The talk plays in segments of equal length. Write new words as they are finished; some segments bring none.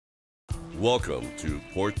Welcome to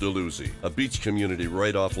Port Dalhousie, a beach community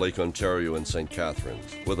right off Lake Ontario in St.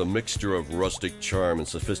 Catharines. With a mixture of rustic charm and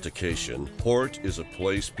sophistication, Port is a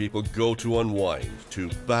place people go to unwind, to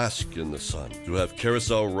bask in the sun, to have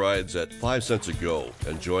carousel rides at 5 cents a go,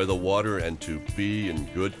 enjoy the water, and to be in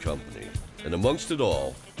good company. And amongst it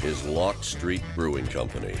all is Lock Street Brewing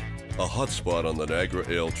Company, a hotspot on the Niagara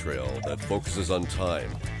Ale Trail that focuses on time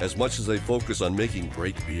as much as they focus on making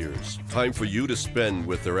great beers. Time for you to spend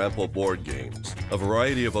with their ample board games, a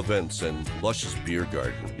variety of events, and luscious beer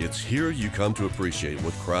garden. It's here you come to appreciate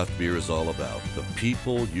what craft beer is all about, the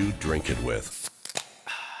people you drink it with.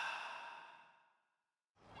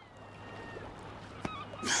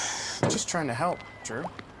 Just trying to help, Drew.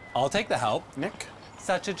 I'll take the help. Nick?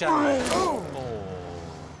 Such a gentleman.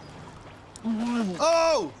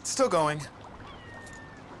 Oh! It's still going.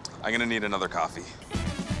 I'm gonna need another coffee.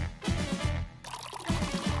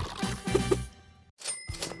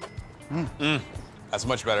 That's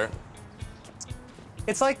much better.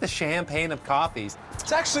 It's like the champagne of coffees.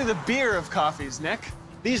 It's actually the beer of coffees, Nick.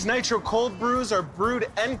 These nitro cold brews are brewed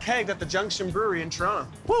and kegged at the Junction Brewery in Toronto.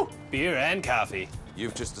 Woo! Beer and coffee.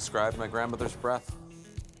 You've just described my grandmother's breath.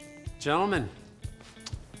 Gentlemen,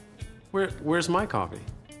 where's my coffee?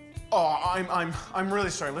 Oh, I'm really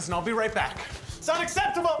sorry. Listen, I'll be right back. It's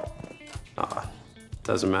unacceptable!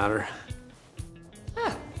 Doesn't matter.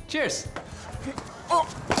 Cheers.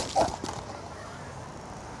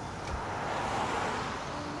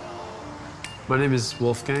 My name is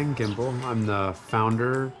Wolfgang Gimbel. I'm the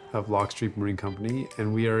founder of Lock Street Brewing Company,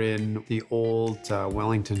 and we are in the old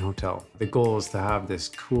Wellington Hotel. The goal is to have this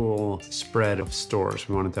cool spread of stores.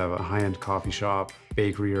 We wanted to have a high-end coffee shop,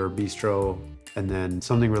 bakery or bistro, and then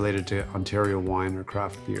something related to Ontario wine or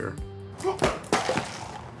craft beer.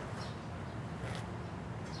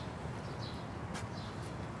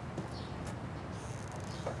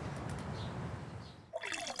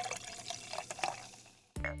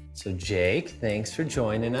 So Jake, thanks for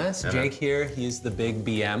joining us. Jake here, he's the big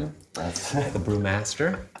BM, the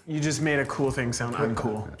brewmaster. You just made a cool thing sound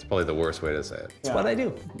uncool. That's probably the worst way to say it. That's what I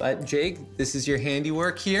do. But Jake, this is your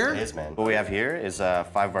handiwork here. It is, man. What we have here is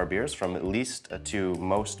 5 of our beers from least to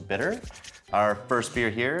most bitter. Our first beer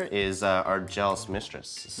here is our Jealous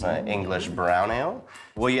Mistress. It's an English brown ale.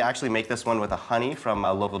 We actually make this one with a honey from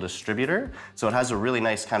a local distributor. So it has a really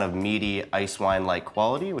nice kind of meaty ice wine-like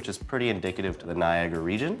quality, which is pretty indicative to the Niagara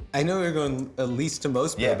region. I know you're going least to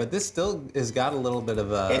most bitter, but this still has got a little bit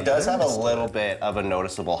of a... It does have a little bit of a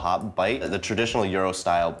noticeable hop bite. The traditional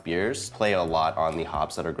Euro-style beers play a lot on the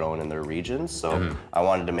hops that are grown in their regions. So I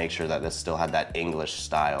wanted to make sure that this still had that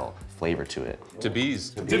English-style flavor to it. To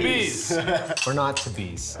bees. Or not to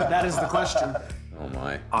bees. That is the question. Oh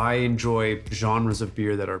my. I enjoy genres of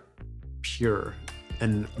beer that are pure,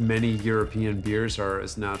 and many European beers are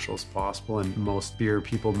as natural as possible, and most beer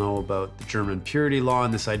people know about the German purity law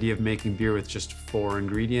and this idea of making beer with just 4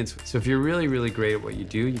 ingredients. So if you're really, really great at what you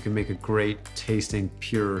do, you can make a great tasting,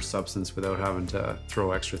 pure substance without having to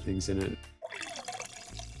throw extra things in it.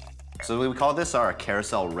 So we call this our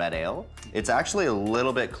Carousel Red Ale. It's actually a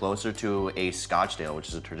little bit closer to a Scotch ale, which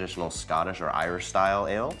is a traditional Scottish or Irish style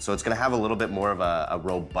ale. So it's gonna have a little bit more of a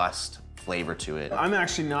robust flavor to it. I'm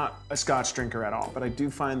actually not a Scotch drinker at all, but I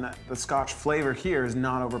do find that the Scotch flavor here is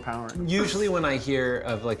not overpowering. Usually when I hear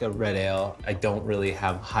of like a red ale, I don't really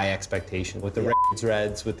have high expectation with the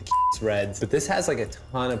Reds, with the Reds, but this has like a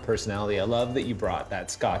ton of personality. I love that you brought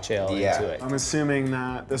that Scotch ale into it. I'm assuming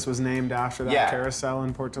that this was named after that carousel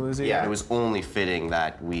in Port Dalhousie? Yeah, it was only fitting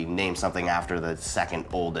that we named something after the second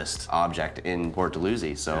oldest object in Port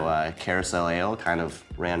Dalhousie. So Carousel Ale kind of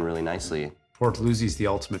ran really nicely. Port Dalhousie is the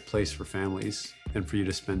ultimate place for families and for you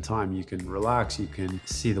to spend time. You can relax, you can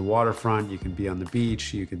see the waterfront, you can be on the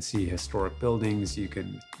beach, you can see historic buildings, you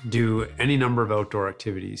can do any number of outdoor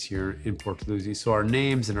activities here in Port Dalhousie. So our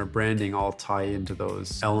names and our branding all tie into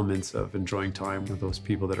those elements of enjoying time with those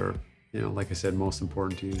people that are, you know, like I said, most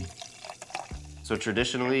important to you. So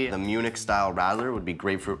traditionally, the Munich-style Radler would be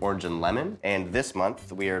grapefruit, orange, and lemon. And this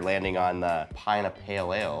month, we are landing on the Pina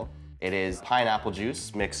Pale Ale. It is pineapple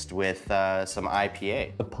juice mixed with some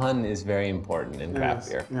IPA. The pun is very important in craft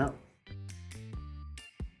beer. Yeah.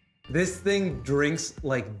 This thing drinks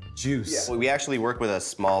like juice. Yeah. We actually work with a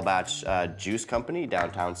small batch juice company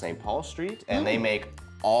downtown St. Paul Street, and they make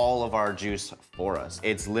all of our juice for us.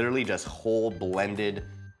 It's literally just whole blended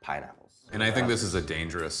pineapples. And I think this is a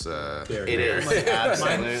dangerous It is,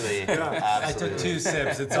 absolutely. I took 2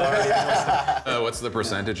 sips, it's already what's the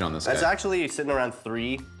percentage on this guy? It's actually sitting around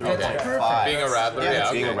 3.5. Being a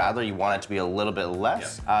Radler, Being a Radler, you want it to be a little bit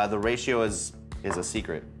less. The ratio is a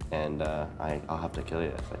secret. and I'll have to kill you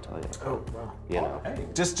if I tell you. Oh, wow. You know. Hey.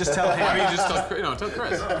 Just tell him. I mean, just tell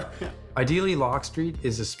Chris. Ideally, Lock Street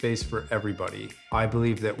is a space for everybody. I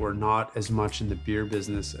believe that we're not as much in the beer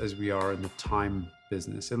business as we are in the time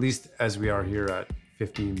business, at least as we are here at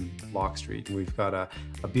 15 Lock Street. We've got a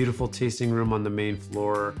beautiful tasting room on the main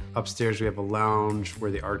floor. Upstairs we have a lounge where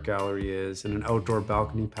the art gallery is and an outdoor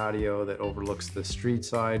balcony patio that overlooks the street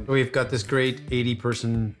side. We've got this great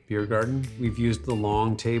 80-person beer garden. We've used the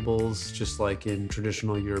long tables just like in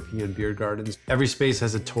traditional European beer gardens. Every space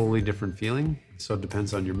has a totally different feeling, so it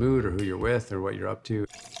depends on your mood or who you're with or what you're up to.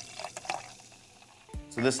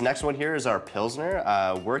 So this next one here is our Pilsner.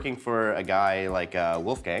 Working for a guy like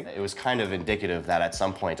Wolfgang, it was kind of indicative that at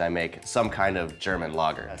some point I make some kind of German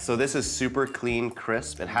lager. So this is super clean,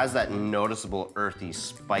 crisp. It has that noticeable earthy,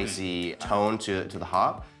 spicy tone to the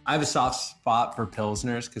hop. I have a soft spot for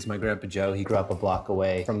Pilsners because my grandpa Joe, he grew up a block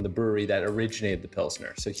away from the brewery that originated the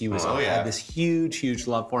Pilsner. So he was had this huge, huge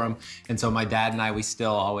love for him. And so my dad and I, we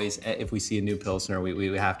still always, if we see a new Pilsner,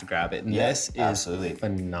 we have to grab it. And this is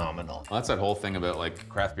phenomenal. Well, that's that whole thing about like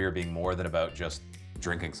craft beer being more than about just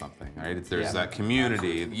drinking something, right? There's that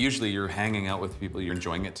community. Usually you're hanging out with people, you're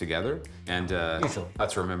enjoying it together, and usually.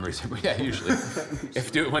 That's where memories. Yeah, usually,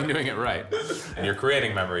 when doing it right, and you're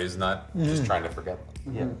creating memories, not just trying to forget them.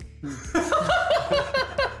 Yeah.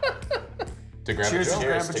 To Grandpa Cheers Joe. to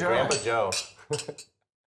Grandpa Joe. Grandpa Joe.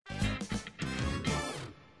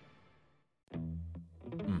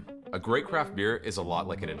 A great craft beer is a lot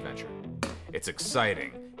like an adventure. It's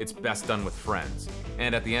exciting, it's best done with friends,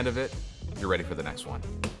 and at the end of it, you're ready for the next one.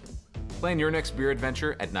 Plan your next beer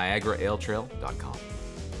adventure at NiagaraAleTrail.com.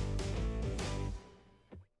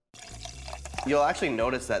 You'll actually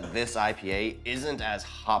notice that this IPA isn't as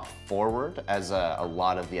hop forward as a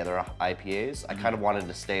lot of the other IPAs. I kind of wanted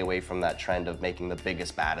to stay away from that trend of making the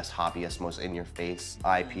biggest, baddest, hoppiest, most in-your-face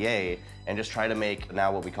IPA and just try to make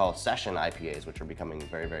now what we call session IPAs, which are becoming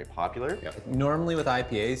very, very popular. Yep. Normally with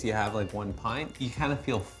IPAs, you have like one pint, you kind of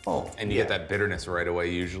feel full. And you get that bitterness right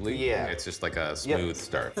away usually. Yeah. It's just like a smooth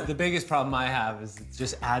start. The biggest problem I have is it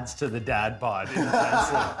just adds to the dad bod.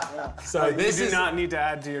 So This you do not need to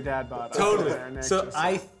add to your dad bod. Totally. So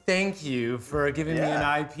I thank you for giving me an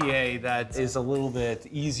IPA that is a little bit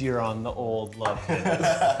easier on the old love.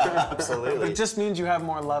 Absolutely. It just means you have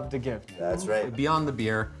more love to give. That's right. Beyond the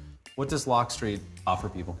beer, what does Lock Street offer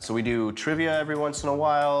people? So we do trivia every once in a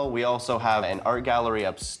while. We also have an art gallery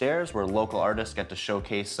upstairs where local artists get to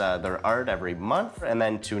showcase their art every month. And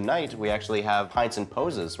then tonight, we actually have Pints and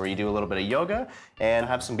Poses where you do a little bit of yoga and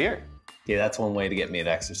have some beer. Yeah, that's one way to get me to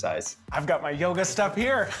exercise. I've got my yoga stuff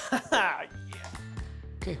here.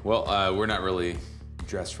 Okay, well, we're not really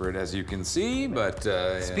dressed for it, as you can see, but...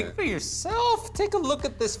 Speak for yourself. Take a look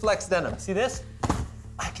at this flex denim. See this?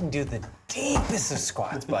 I can do the deepest of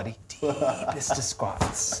squats, buddy. Deepest of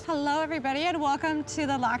squats. Hello, everybody, and welcome to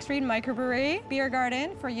the Lock Street Microbrewery Beer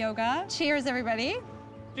Garden for yoga. Cheers, everybody.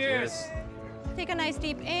 Cheers. Take a nice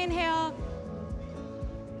deep inhale.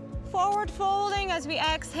 Forward folding as we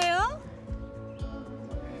exhale.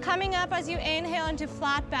 Coming up as you inhale into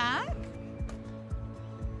flat back.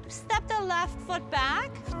 Step the left foot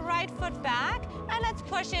back, right foot back, and let's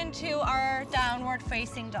push into our downward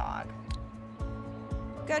facing dog.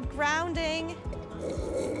 Good grounding.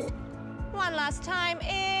 One last time,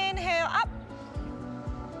 inhale up.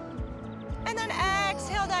 And then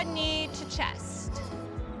exhale that knee to chest.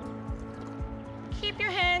 Keep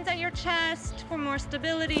your hands at your chest for more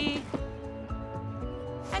stability.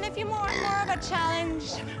 And if you want more of a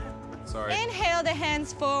challenge, inhale the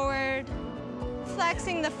hands forward,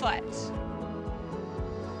 flexing the foot.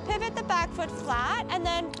 Pivot the back foot flat and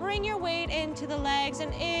then bring your weight into the legs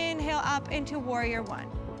and inhale up into Warrior One.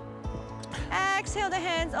 Exhale the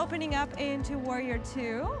hands opening up into Warrior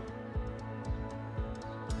Two.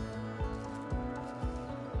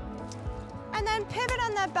 And then pivot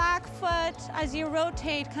on that back foot as you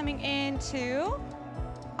rotate coming into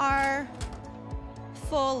our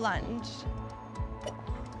full lunge.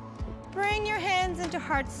 Bring your hands into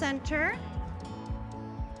heart center.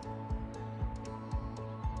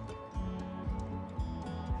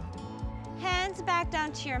 Hands back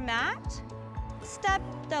down to your mat. Step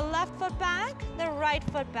the left foot back, the right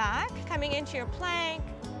foot back, coming into your plank,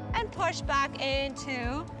 and push back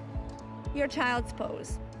into your child's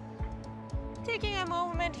pose. Taking a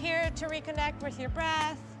moment here to reconnect with your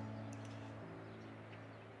breath.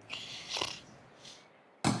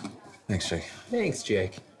 Thanks, Jake. Thanks,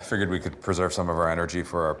 Jake. I figured we could preserve some of our energy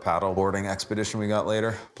for our paddle boarding expedition we got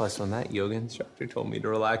later. Plus, when that yoga instructor told me to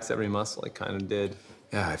relax every muscle, I kind of did.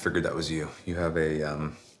 Yeah, I figured that was you. You have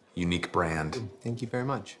a Unique brand. Thank you very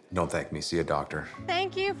much. Don't thank me, see a doctor.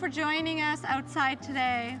 Thank you for joining us outside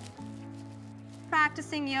today,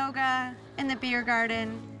 practicing yoga in the beer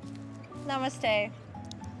garden. Namaste.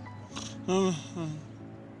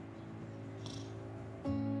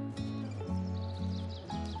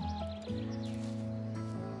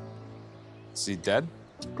 Is he dead?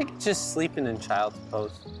 I think it's just sleeping in child's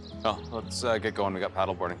pose. Oh, let's get going. We got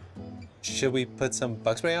paddleboarding. Should we put some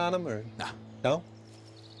bug spray on him or? Nah. No?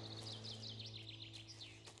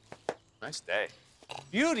 Nice day.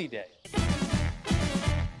 Beauty day.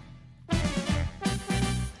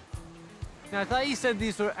 Now, I thought you said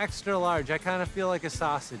these were extra large. I kind of feel like a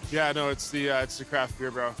sausage. Yeah, no, it's the craft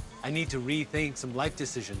beer, bro. I need to rethink some life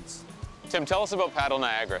decisions. Tim, tell us about Paddle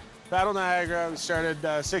Niagara. Paddle Niagara, we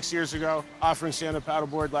started 6 years ago, offering stand-up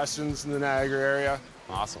paddleboard lessons in the Niagara area.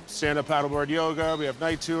 Awesome. Stand-up paddleboard yoga, we have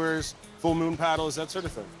night tours, full moon paddles, that sort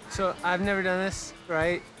of thing. So I've never done this,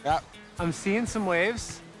 right? Yeah. I'm seeing some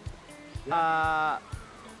waves.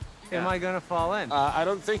 Am I gonna fall in? I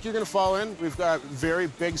don't think you're gonna fall in. We've got very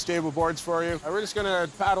big, stable boards for you. We're just gonna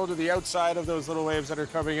paddle to the outside of those little waves that are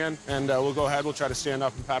coming in, and we'll go ahead, we'll try to stand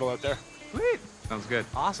up and paddle out there. Sweet. Sounds good.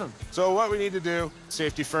 Awesome. So what we need to do,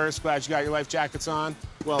 safety first, glad you got your life jackets on.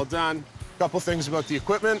 Well done. Couple things about the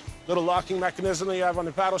equipment. Little locking mechanism that you have on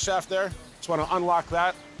the paddle shaft there. Just want to unlock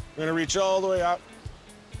that. You're gonna reach all the way up,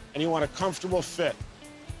 and you want a comfortable fit.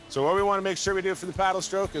 So what we want to make sure we do for the paddle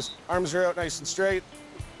stroke is arms are out nice and straight.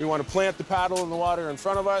 We want to plant the paddle in the water in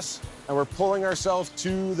front of us, and we're pulling ourselves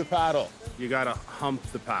to the paddle. You gotta hump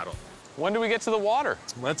the paddle. When do we get to the water?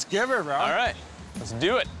 Let's give her, bro. All right, let's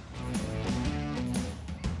do it.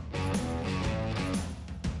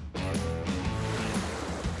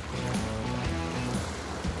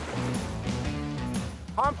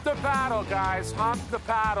 Hump the paddle, guys. Hump the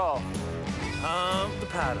paddle. Hump the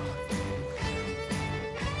paddle.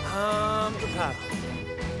 Hump the paddle.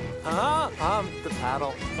 Hump the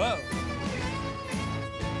paddle. Whoa.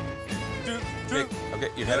 Okay,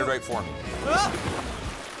 you headed right for me.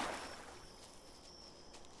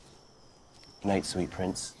 Night, sweet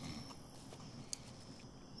prince.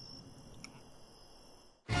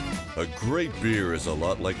 A great beer is a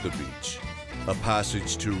lot like the beach. A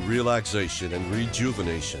passage to relaxation and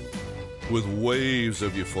rejuvenation. With waves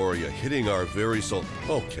of euphoria hitting our very soul.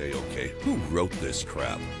 Okay, who wrote this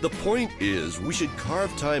crap? The point is, we should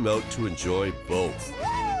carve time out to enjoy both.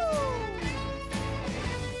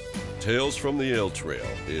 Tales from the Ale Trail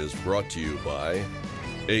is brought to you by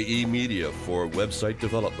AE Media for website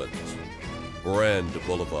development, Brand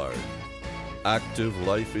Boulevard, Active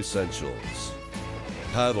Life Essentials,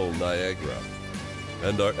 Paddle Niagara,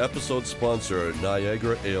 and our episode sponsor,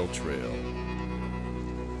 Niagara Ale Trail.